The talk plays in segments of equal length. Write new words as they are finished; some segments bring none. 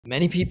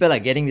Many people are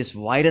getting this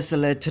virus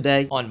alert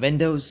today on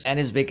Windows and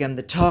it's become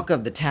the talk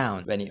of the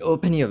town. When you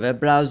open your web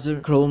browser,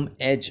 Chrome,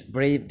 Edge,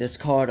 Brave,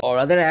 Discord or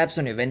other apps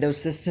on your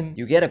Windows system,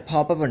 you get a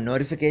pop-up or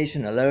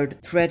notification alert,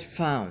 threat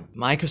found.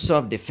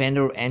 Microsoft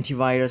Defender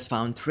antivirus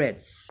found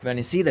threats. When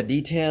you see the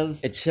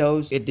details, it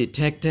shows it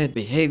detected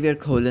behavior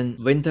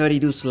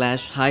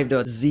WIN32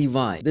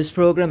 HIVE.ZY. This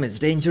program is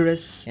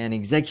dangerous and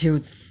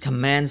executes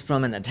commands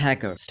from an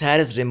attacker.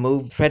 Status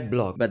removed, threat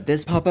blocked. But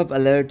this pop-up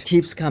alert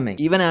keeps coming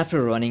even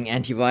after running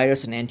antivirus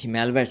and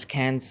anti-malware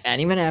scans and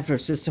even after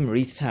system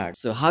restarts.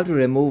 So how to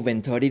remove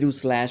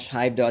WIN32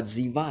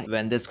 HIVE.ZY?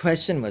 When this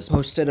question was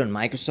posted on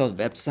Microsoft's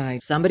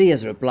website, somebody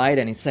has replied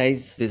and he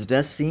says, this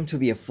does seem to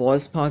be a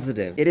false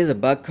positive. It is a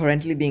bug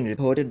currently being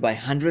reported by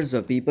hundreds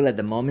of people at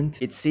the moment.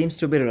 It seems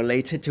to be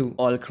related to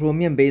all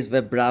Chromium-based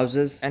web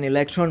browsers and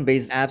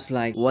Electron-based apps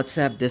like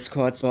WhatsApp,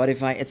 Discord,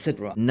 Spotify,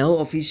 etc. No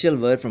official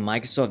word from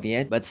Microsoft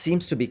yet, but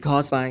seems to be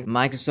caused by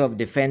Microsoft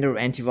Defender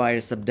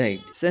antivirus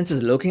update. Since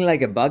it's looking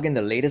like a bug in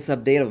the latest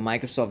update of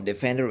Microsoft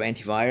Defender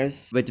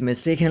antivirus, which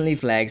mistakenly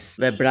flags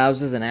web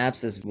browsers and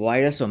apps as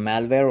virus or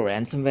malware or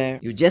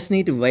ransomware, you just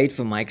need to wait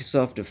for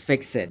Microsoft to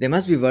fix it. They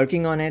must be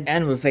working on it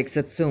and will fix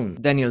it soon.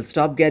 Then you'll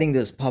stop getting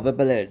those pop-up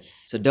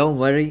alerts. So don't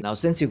worry. Now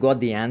since you got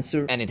the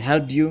answer and it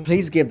helped you,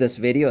 please give this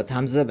video a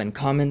thumbs up and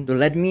comment to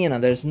let me and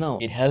others know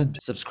it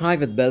helped.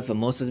 Subscribe with bell for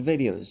more such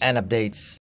videos and updates.